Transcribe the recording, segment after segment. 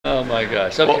Oh my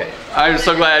gosh, okay. Well, I'm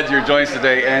so glad you're joining us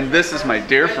today, and this is my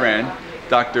dear friend,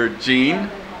 Dr. Gene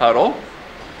Huddle.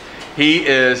 He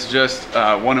is just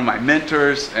one of my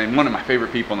mentors and one of my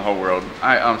favorite people in the whole world.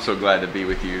 I'm so glad to be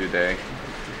with you today.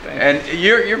 And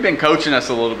you've been coaching us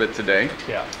a little bit today.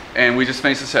 Yeah. And we just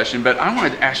finished the session, but I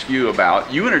wanted to ask you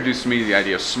about, you introduced me to the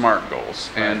idea of SMART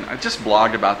goals, and I just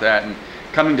blogged about that, and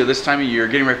coming to this time of year,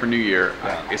 getting ready for New Year,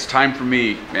 it's time for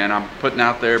me, man. I'm putting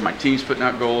out there, my team's putting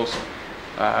out goals.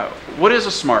 What is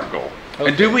a SMART goal? Okay.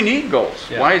 And do we need goals?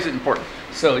 Yeah. Why is it important?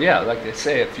 So yeah, like they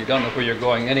say, if you don't know where you're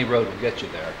going, any road will get you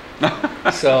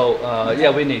there. So yeah,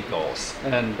 we need goals.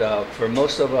 And for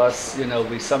most of us, you know,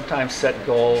 we sometimes set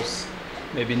goals,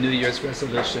 maybe New Year's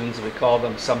resolutions, we call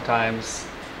them sometimes,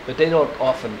 but they don't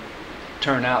often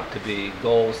turn out to be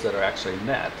goals that are actually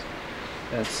met.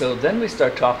 And so then we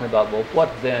start talking about, well,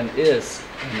 what then is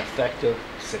an effective,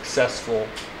 successful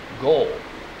goal?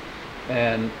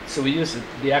 And so we use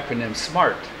the acronym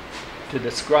SMART to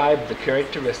describe the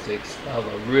characteristics of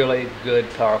a really good,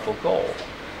 powerful goal.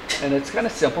 And it's kind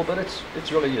of simple, but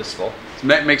it's really useful.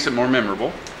 It makes it more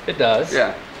memorable. It does.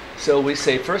 Yeah. So we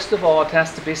say, first of all, it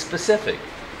has to be specific.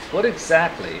 What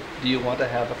exactly do you want to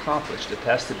have accomplished? It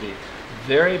has to be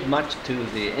very much to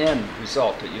the end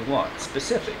result that you want.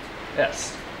 Specific,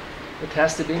 S. It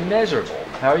has to be measurable.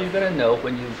 How are you going to know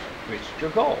when you've reached your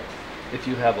goal? If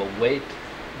you have a weight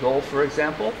goal, for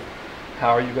example, how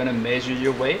are you going to measure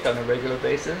your weight on a regular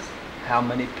basis? How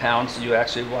many pounds do you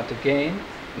actually want to gain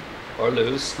or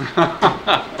lose?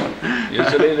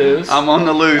 Usually lose. I'm on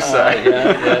the lose side.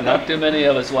 Yeah, not too many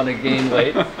of us want to gain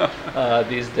weight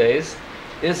these days.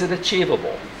 Is it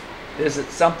achievable? Is it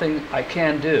something I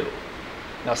can do?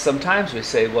 Now sometimes we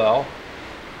say, well,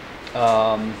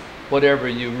 whatever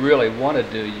you really want to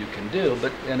do, you can do,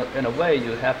 but in a way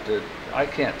you have to, I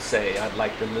can't say I'd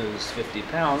like to lose 50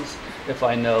 pounds if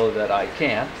I know that I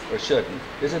can't or shouldn't.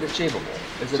 Is it achievable?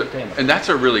 Is it attainable? And that's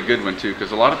a really good one too,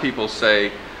 because a lot of people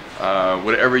say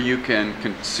whatever you can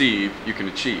conceive, you can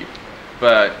achieve.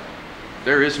 But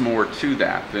there is more to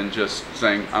that than just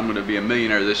saying, I'm going to be a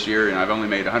millionaire this year and I've only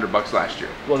made $100 last year.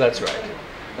 Well, that's right.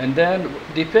 And then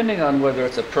depending on whether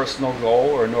it's a personal goal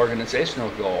or an organizational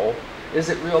goal, is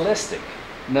it realistic?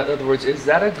 In other words, is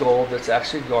that a goal that's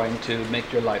actually going to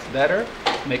make your life better,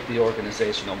 make the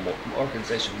organization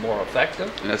more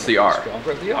effective? And that's the R.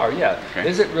 Stronger. The R, yeah. Okay.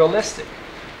 Is it realistic?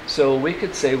 So we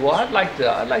could say, well, I'd like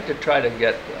to try to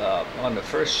get on the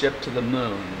first ship to the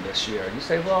moon this year. And you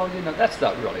say, well, you know, that's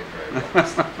not really very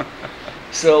realistic.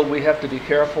 So we have to be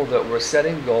careful that we're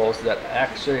setting goals that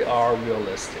actually are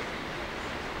realistic.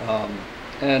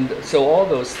 And so all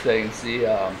those things,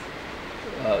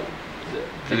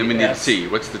 and then we need the T.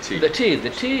 What's the T? The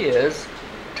T is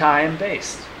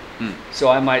time-based. So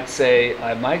I might say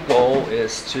my goal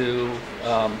is to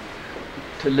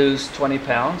lose 20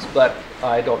 pounds, but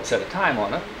I don't set a time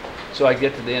on it. So I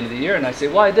get to the end of the year and I say,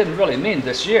 well, I didn't really mean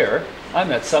this year. I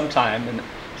meant sometime. And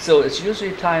so it's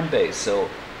usually time-based. So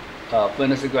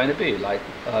when is it going to be? Like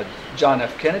John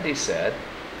F. Kennedy said,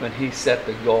 when he set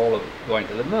the goal of going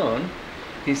to the moon,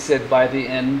 he said by the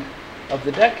end of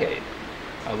the decade,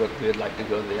 we'd like to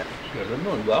go to the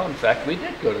moon. Well, in fact, we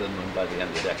did go to the moon by the end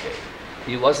of the decade.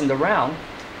 He wasn't around,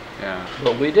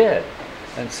 but we did.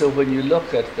 And so when you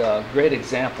look at great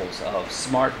examples of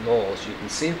SMART goals, you can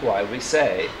see why we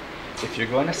say, if you're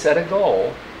going to set a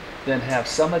goal, then have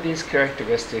some of these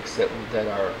characteristics that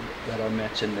are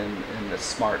mentioned in the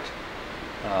SMART.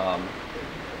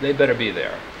 They better be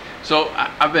there. So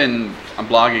I'm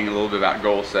blogging a little bit about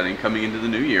goal setting coming into the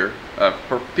new year.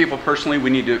 For people personally, we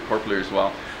need to do it corporately as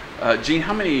well. Gene,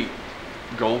 how many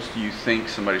goals do you think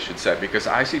somebody should set? Because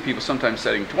I see people sometimes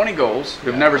setting 20 goals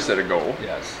who've never set a goal.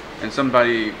 Yes. And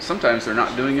sometimes they're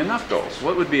not doing enough goals.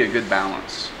 What would be a good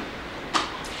balance?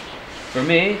 For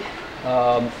me, 2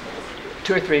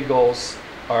 or 3 goals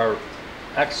are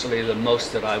actually the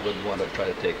most that I would want to try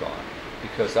to take on,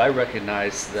 because I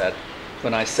recognize that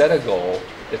when I set a goal,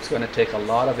 it's going to take a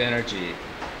lot of energy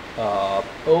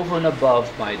over and above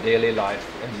my daily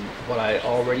life and what I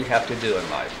already have to do in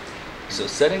life. So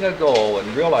setting a goal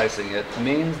and realizing it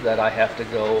means that I have to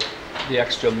go the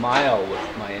extra mile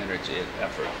with my energy and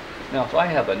effort. Now, if I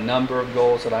have a number of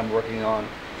goals that I'm working on,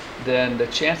 then the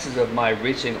chances of my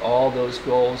reaching all those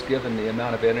goals, given the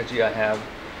amount of energy I have,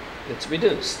 it's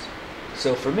reduced.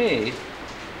 So for me,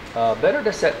 better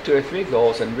to set 2 or 3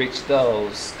 goals and reach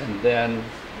those, and then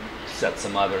set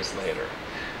some others later.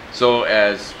 So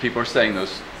as people are saying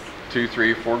those 2,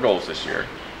 3, 4 goals this year,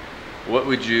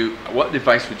 what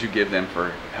advice would you give them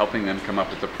for helping them come up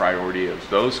with the priority of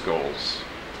those goals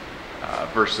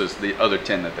versus the other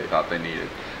 10 that they thought they needed?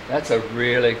 That's a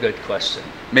really good question.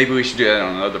 Maybe we should do that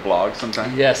on another blog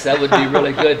sometime. Yes, that would be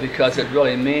really good, because it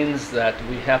really means that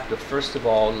we have to first of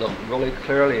all look really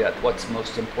clearly at what's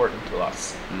most important to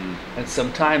us. And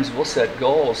sometimes we'll set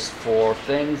goals for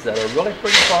things that are really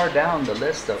pretty far down the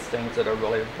list of things that are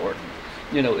really important.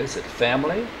 You know, is it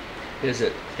family? Is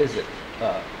it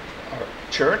our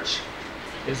church?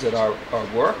 Is it our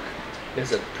work?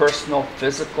 Is it personal,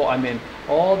 physical? I mean,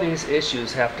 all these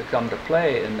issues have to come to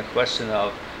play in the question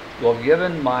of, well,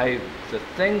 given the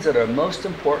things that are most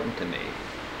important to me,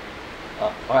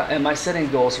 am I setting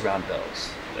goals around those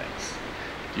things?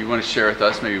 Do you want to share with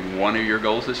us maybe one of your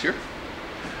goals this year?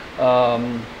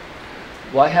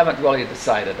 Well, I haven't really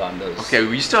decided on those. Okay,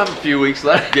 well, you still have a few weeks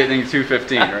left getting to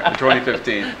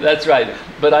 2015. That's right.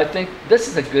 But I think this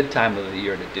is a good time of the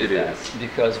year to do that. It is.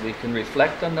 Because we can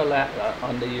reflect on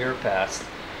the year past.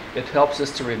 It helps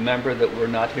us to remember that we're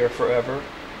not here forever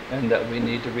and that we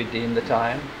need to redeem the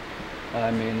time. I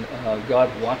mean, God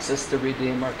wants us to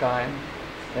redeem our time,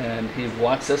 and He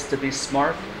wants us to be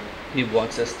smart. He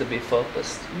wants us to be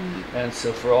focused. And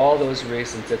so for all those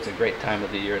reasons, it's a great time of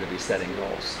the year to be setting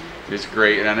goals. It's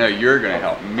great, and I know you're going to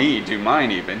help me do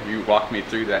mine even. You walked me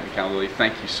through that in accountability.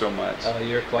 Thank you so much.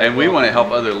 You're quite And we welcome. want to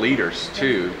help other leaders,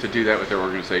 too, to do that with their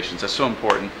organizations. That's so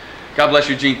important. God bless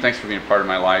you, Gene. Thanks for being a part of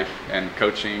my life and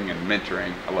coaching and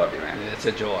mentoring. I love you, man. It's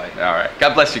a joy. All right.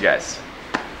 God bless you guys.